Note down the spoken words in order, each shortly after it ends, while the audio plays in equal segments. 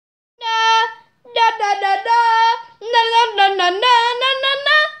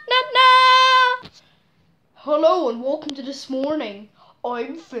to This Morning.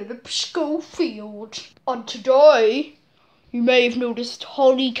 I'm Philip Schofield. And today, you may have noticed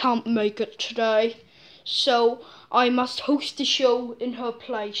Holly can't make it today. So I must host the show in her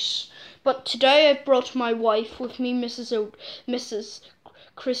place. But today I've brought my wife with me, Mrs.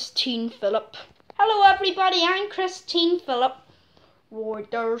 Christine Phillip. Hello everybody, I'm Christine Phillip.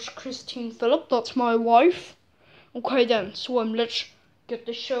 Right, there's Christine Phillip, that's my wife. Okay then, so let's get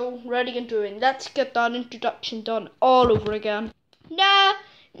the show ready and doing. Let's get that introduction done all over again. Na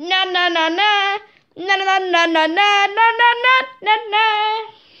na na na na na na na na na na na na na.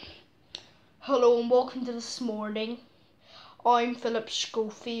 Hello and welcome to This Morning. I'm Philip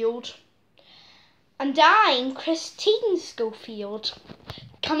Schofield. And I'm Christine Schofield.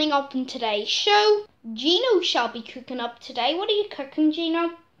 Coming up in today's show, Gino shall be cooking up today. What are you cooking,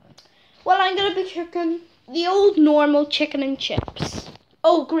 Gino? Well, I'm going to be cooking the old normal chicken and chips.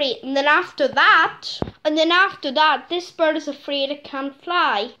 Oh, great. And then after that, this bird is afraid it can't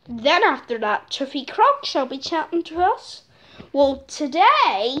fly. Then after that, Tuffy Croc shall be chatting to us. Well,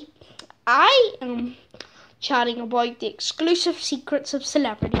 today, I am chatting about the exclusive secrets of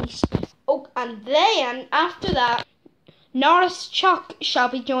celebrities. Oh, and then after that, Norris Chuck shall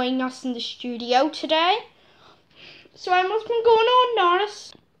be joining us in the studio today. So what's been going on,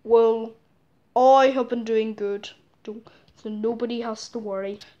 Norris? Well, I have been doing good, so nobody has to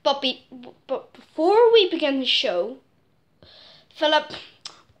worry. But before we begin the show, Philip,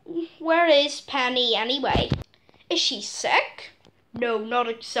 where is Penny anyway? Is she sick? No, not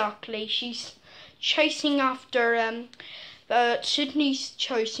exactly. She's chasing after Sydney's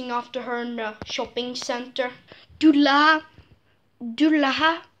chasing after her in the shopping centre. Doodla,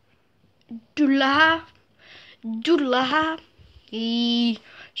 doodla, doodla, doodla.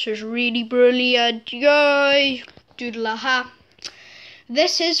 She's really brilliant, yay! Doodla.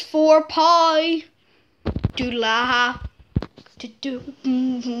 This is for pie. Doodla.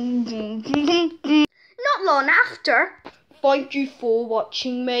 Not long after. Thank you for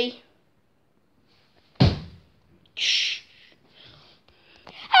watching me. Shh.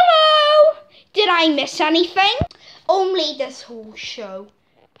 Hello! Did I miss anything? Only this whole show.